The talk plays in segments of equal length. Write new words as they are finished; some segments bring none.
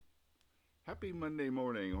Happy Monday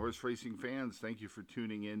morning, horse racing fans. Thank you for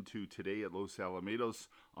tuning in to Today at Los Alamitos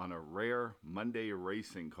on a rare Monday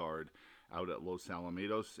racing card out at Los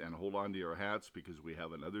Alamitos. And hold on to your hats because we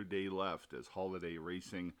have another day left as holiday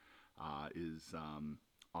racing is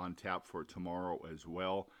on tap for tomorrow as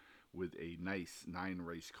well with a nice 9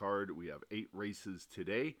 race card. We have 8 races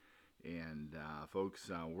today. And folks,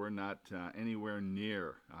 we're not anywhere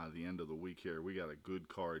near the end of the week here. We got a good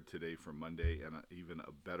card today for Monday, and even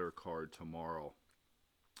a better card tomorrow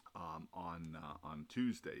on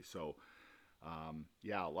Tuesday. So,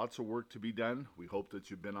 yeah, lots of work to be done. We hope that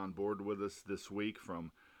you've been on board with us this week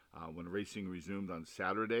from when racing resumed on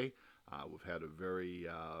Saturday. We've had a very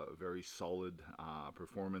solid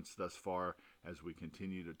performance thus far as we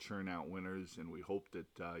continue to churn out winners, and we hope that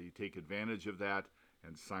you take advantage of that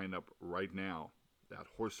and sign up right now at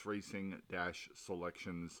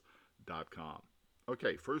horseracing-selections.com.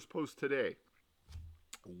 Okay, first post today,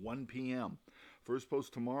 1 p.m. First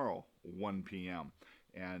post tomorrow, 1 p.m.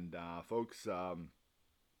 And folks,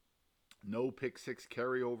 no pick six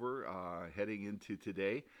carryover heading into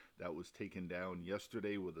today. That was taken down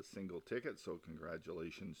yesterday with a single ticket, so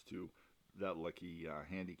congratulations to that lucky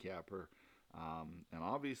handicapper. And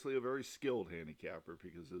obviously a very skilled handicapper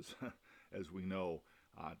because as we know,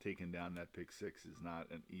 taking down that pick six is not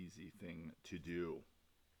an easy thing to do.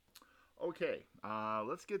 Okay,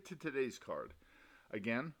 let's get to today's card.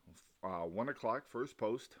 Again, 1 o'clock, first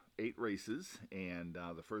post, 8 races, and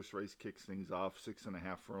the first race kicks things off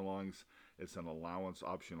 6.5 furlongs. It's an allowance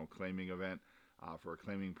optional claiming event for a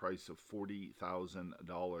claiming price of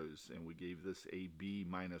 $40,000, and we gave this a B-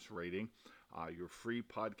 rating. Your free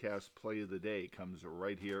podcast play of the day comes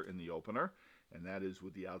right here in the opener, and that is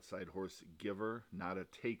with the outside horse Giver, Not a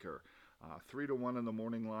Taker. 3-1 in the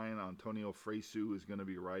morning line. Antonio Fresu is going to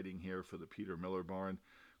be riding here for the Peter Miller barn.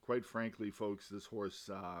 Quite frankly, folks, this horse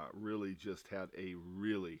really just had a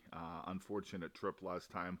really unfortunate trip last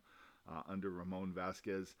time under Ramon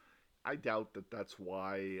Vasquez. I doubt that that's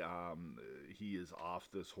why he is off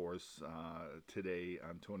this horse today.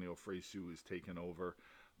 Antonio Fresu is taken over.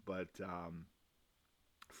 But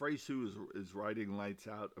Fresu is riding lights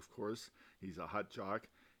out, of course. He's a hot jock.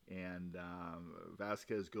 And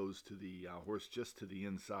Vasquez goes to the horse just to the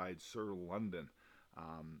inside, Sir London,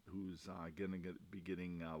 who's going to be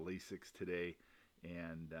getting Lasix today.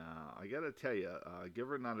 And I got to tell you,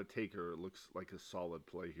 Giver Not a Taker looks like a solid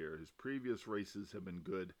play here. His previous races have been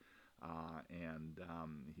good. And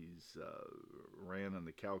he's ran in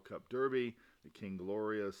the Cow Cup Derby, the King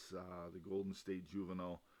Glorious, the Golden State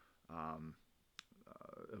Juvenile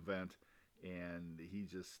event, and he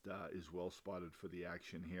just is well spotted for the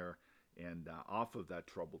action here. And off of that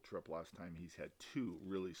trouble trip last time, he's had 2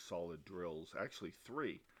 really solid drills, actually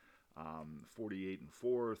 3, 48-4,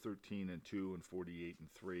 13-2, and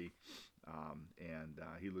 48-3. And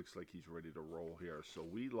he looks like he's ready to roll here. So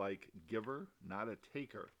we like Giver Not a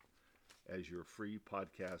Taker as your free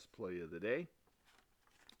podcast play of the day.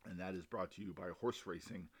 And that is brought to you by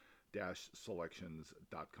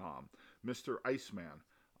horseracing-selections.com. Mr. Iceman,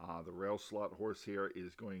 the rail slot horse here,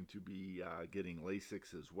 is going to be getting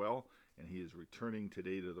Lasix as well. And he is returning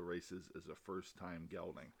today to the races as a first-time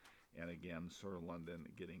gelding. And again, Sir London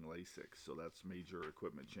getting Lasix. So that's major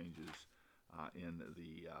equipment changes in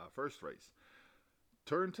the first race.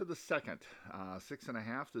 Turn to the second,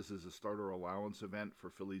 6.5. This is a starter allowance event for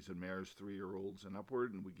fillies and mares, 3-year-olds and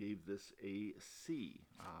upward, and we gave this a C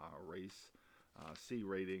race, C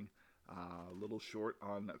rating. A little short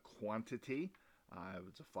on quantity.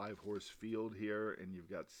 It's a 5-horse field here, and you've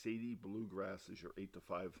got Sadie Bluegrass as your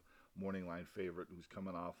 8-5 morning line favorite, who's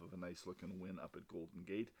coming off of a nice-looking win up at Golden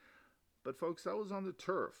Gate. But folks, that was on the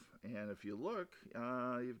turf, and if you look,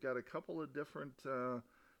 you've got a couple of different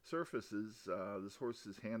surfaces. This horse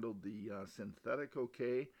has handled the synthetic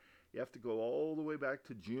okay. You have to go all the way back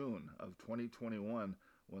to June of 2021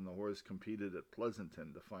 when the horse competed at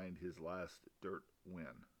Pleasanton to find his last dirt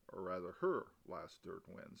win, or rather her last dirt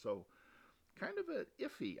win. So kind of an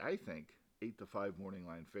iffy, I think, 8-5 morning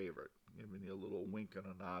line favorite. Giving you a little wink and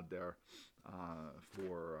a nod there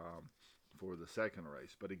for the second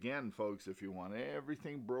race. But again, folks, if you want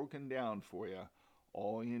everything broken down for you,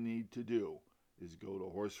 all you need to do is go to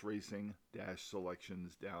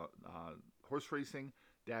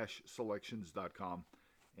horseracing-selections.com,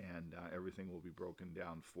 and everything will be broken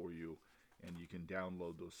down for you, and you can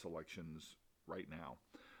download those selections right now.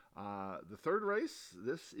 The third race,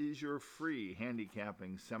 this is your free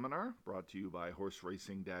handicapping seminar brought to you by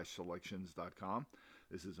horseracing-selections.com.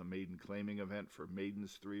 This is a maiden claiming event for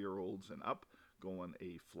maidens, 3-year-olds and up, going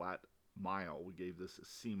a flat mile. We gave this a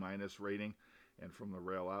C- rating. And from the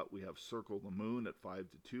rail out, we have Circle the Moon at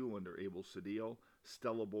 5-2 under Abel Cedillo.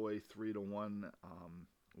 Stella Boy 3-1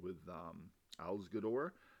 with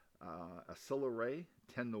Alsgador. Acilla Ray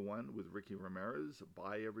 10-1 with Ricky Ramirez.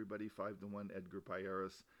 Buy Everybody 5-1 Edgar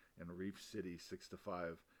Payeras. And Reef City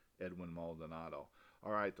 6-5 Edwin Maldonado.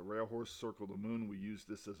 All right, the rail horse Circle the Moon. We use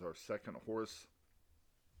this as our second horse.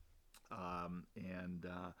 And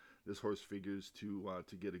this horse figures to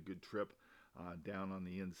get a good trip down on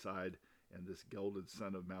the inside. And this Gelded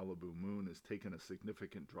Son of Malibu Moon has taken a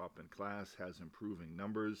significant drop in class, has improving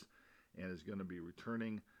numbers, and is going to be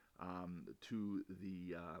returning to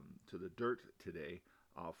the dirt today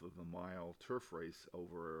off of the mile turf race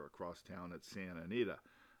over across town at Santa Anita.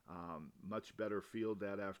 Much better field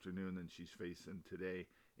that afternoon than she's facing today,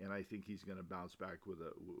 and I think he's going to bounce back with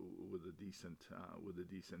a decent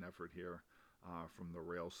effort here from the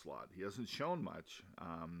rail slot. He hasn't shown much.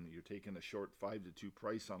 You're taking a short 5-2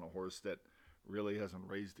 price on a horse that really hasn't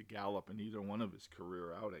raised a gallop in either one of his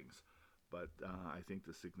career outings, but I think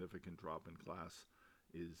the significant drop in class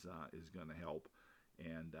is going to help.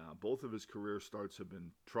 And both of his career starts have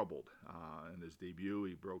been troubled. In his debut,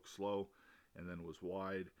 he broke slow and then was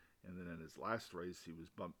wide. And then in his last race, he was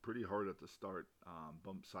bumped pretty hard at the start,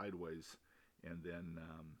 bumped sideways, and then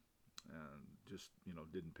just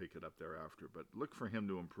didn't pick it up thereafter. But look for him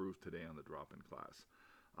to improve today on the drop in class.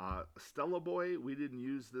 Stella Boy, we didn't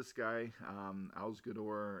use this guy.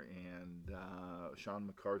 Alsgador and Sean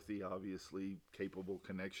McCarthy, obviously capable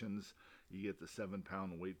connections. You get the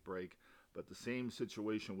 7-pound weight break. But the same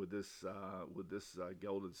situation with this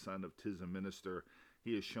Gelded Son of Tis a Minister.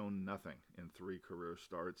 He has shown nothing in 3 career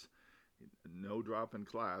starts. No drop in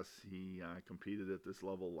class. He competed at this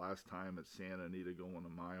level last time at Santa Anita going a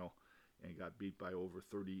mile and got beat by over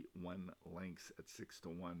 31 lengths at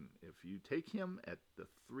 6-1. If you take him at the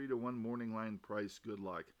 3-1 morning line price, good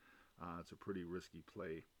luck. It's a pretty risky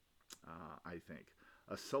play, I think.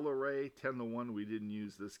 Acilla Ray 10-1. We didn't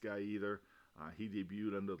use this guy either. He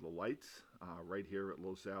debuted under the lights right here at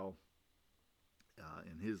Los Al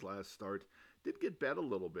in his last start. Did get bet a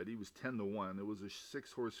little bit. He was 10-1. It was a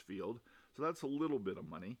 6-horse field, so that's a little bit of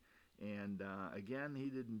money. And again,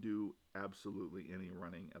 he didn't do absolutely any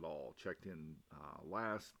running at all. Checked in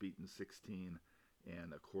last, beaten 16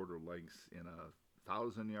 and a quarter lengths in a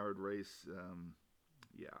 1,000-yard race.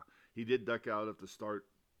 Yeah, he did duck out at the start.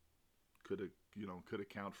 Could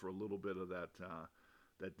account for a little bit of that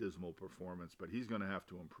dismal performance, but he's going to have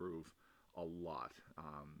to improve a lot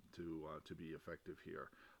to be effective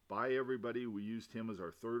here. Buy Everybody, we used him as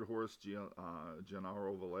our third horse,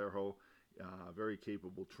 Gennaro Vallejo, very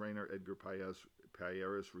capable trainer. Edgar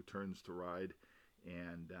Payeras returns to ride.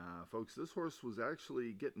 And folks, this horse was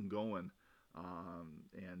actually getting going,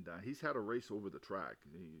 and he's had a race over the track.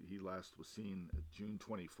 He last was seen June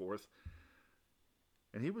 24th.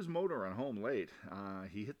 And he was motoring home late.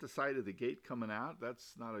 He hit the side of the gate coming out.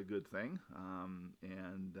 That's not a good thing.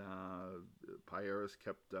 And Payeras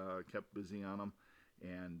kept busy on him.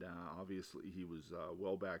 And obviously he was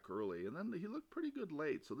well back early. And then he looked pretty good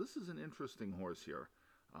late. So this is an interesting horse here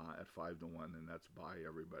at 5-1, and that's Buy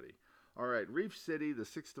Everybody. All right, Reef City, the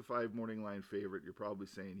 6-5 morning line favorite. You're probably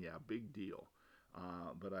saying, yeah, big deal.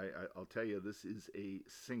 But I'll tell you, this is a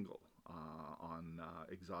single on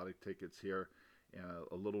exotic tickets here. And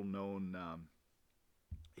a little known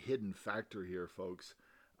hidden factor here, folks.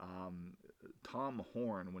 Tom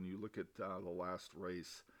Horn, when you look at the last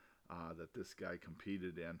race that this guy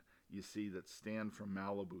competed in, you see that Stan from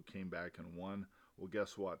Malibu came back and won. Well,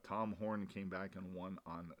 guess what? Tom Horn came back and won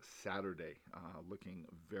on Saturday, looking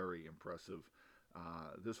very impressive.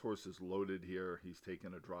 This horse is loaded here. He's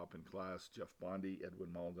taken a drop in class. Jeff Bondi,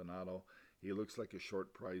 Edwin Maldonado. He looks like a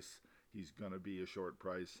short price. He's going to be a short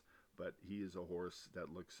price, but he is a horse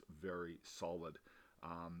that looks very solid.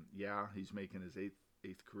 Yeah, he's making his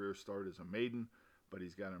eighth career start as a maiden, but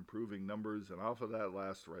he's got improving numbers, and off of that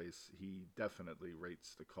last race, he definitely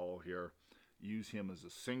rates the call here. Use him as a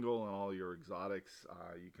single in all your exotics.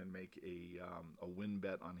 You can make a win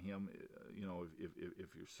bet on him,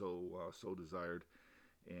 if you're so desired,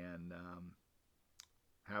 and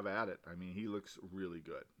have at it. I mean, he looks really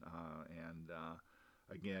good, and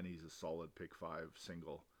again, he's a solid pick 5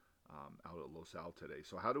 single out at Los Al today.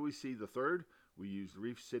 So how do we see the third? We used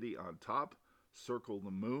Reef City on top, Circle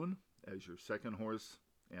the Moon as your second horse,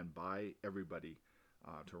 and Buy Everybody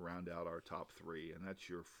to round out our top 3. And that's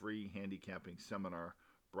your free handicapping seminar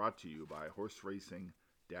brought to you by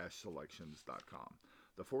horseracing-selections.com.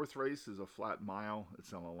 The fourth race is a flat mile.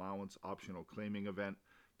 It's an allowance optional claiming event.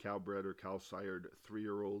 Cow-bred or cow-sired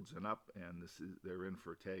 3-year-olds and up, and they're in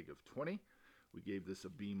for a tag of 20. We gave this a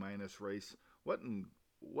B- race. What in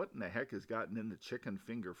what in the heck has gotten into Chicken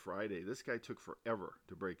Finger Friday? This guy took forever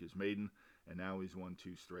to break his maiden, and now he's won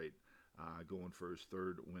 2 straight, going for his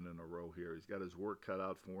 3rd win in a row here. He's got his work cut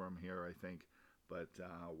out for him here, I think. But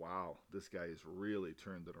wow, this guy has really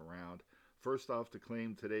turned it around. First off to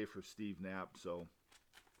claim today for Steve Knapp, so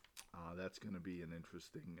that's going to be an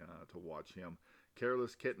interesting to watch him.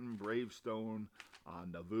 Careless Kitten, Bravestone,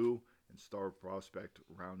 Nauvoo, and Star Prospect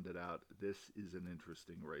rounded out. This is an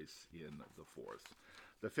interesting race in the 4th.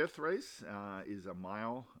 The 5th race is a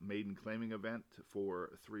mile maiden claiming event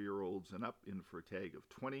for 3-year-olds and up, in for a tag of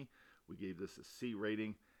 20. We gave this a C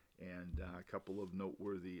rating, and a couple of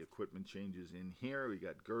noteworthy equipment changes in here. We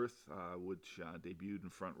got girth, which debuted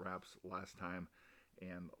in front wraps last time,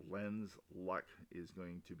 and Lens Luck is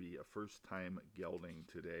going to be a first-time gelding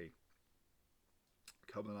today,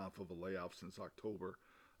 coming off of a layoff since October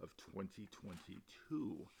of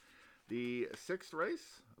 2022. The 6th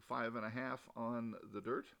race, 5.5 on the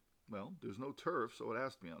dirt. Well, there's no turf, so it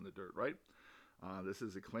has to be on the dirt, right? This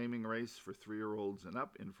is a claiming race for 3-year-olds and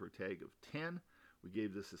up, in for a tag of 10. We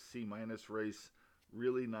gave this a C- race.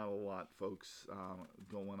 Really not a lot, folks,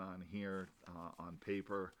 going on here on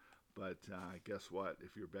paper. But guess what?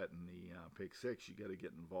 If you're betting the pick 6, you got to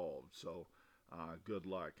get involved. So good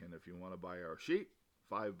luck. And if you want to buy our sheet,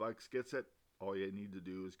 $5 gets it. All you need to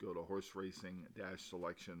do is go to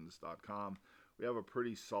horseracing-selections.com. We have a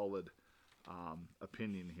pretty solid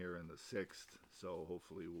opinion here in the 6th, so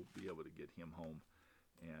hopefully we'll be able to get him home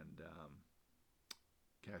and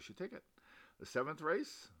cash your ticket. The 7th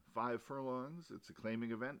race, 5 furlongs. It's a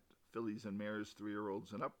claiming event. Fillies and mares,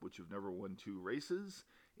 3-year-olds and up, which have never won 2 races,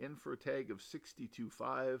 in for a tag of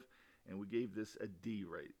 62.5, and we gave this a D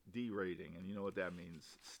rating, and you know what that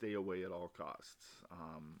means. Stay away at all costs.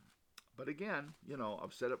 But again, you know,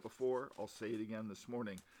 I've said it before, I'll say it again this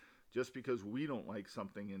morning. Just because we don't like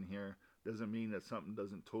something in here doesn't mean that something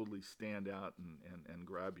doesn't totally stand out and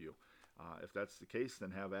grab you. If that's the case,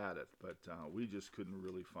 then have at it. But we just couldn't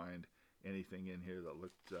really find anything in here that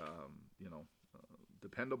looked,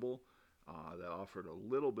 dependable, that offered a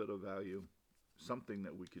little bit of value, something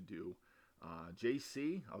that we could do.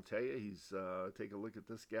 JC, I'll tell you, he's take a look at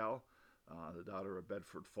this gal. The daughter of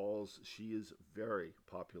Bedford Falls. She is very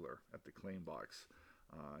popular at the claim box.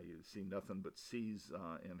 You see nothing but C's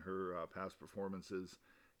in her past performances.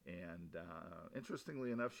 And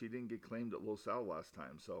interestingly enough, she didn't get claimed at Los Al last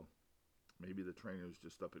time. So maybe the trainers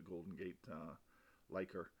just up at Golden Gate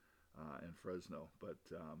like her in Fresno. But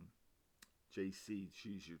JC,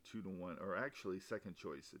 she's your 2-1, or actually second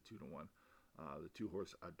choice at 2-1. The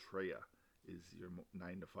 2-horse Atreya is your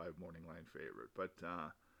 9-5 morning line favorite. But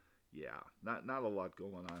yeah, not a lot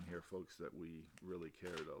going on here, folks, that we really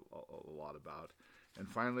cared a lot about. And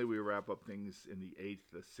finally, we wrap up things in the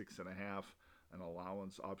 8th, the 6.5, an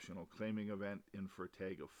allowance optional claiming event, in for a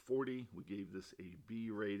tag of 40. We gave this a B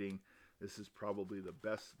rating. This is probably the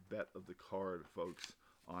best bet of the card, folks,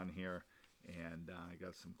 on here. And I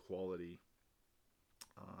got some quality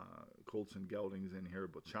Colts and geldings in here.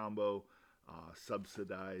 Bochambo,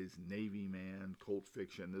 Subsidized, Navy Man, Colt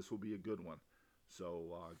Fiction. This will be a good one.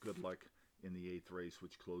 So good luck in the 8th race,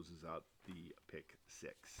 which closes out the pick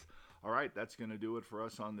 6. All right, that's going to do it for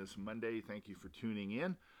us on this Monday. Thank you for tuning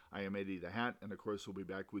in. I am Eddie the Hat, and of course, we'll be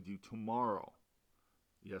back with you tomorrow.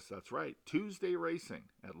 Yes, that's right. Tuesday racing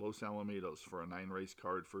at Los Alamitos for a 9-race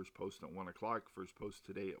card. First post at 1 o'clock. First post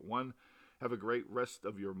today at 1. Have a great rest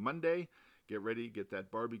of your Monday. Get ready, get that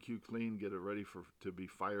barbecue clean, get it ready to be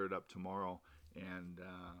fired up tomorrow. And,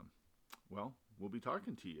 well, we'll be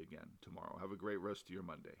talking to you again tomorrow. Have a great rest of your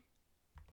Monday.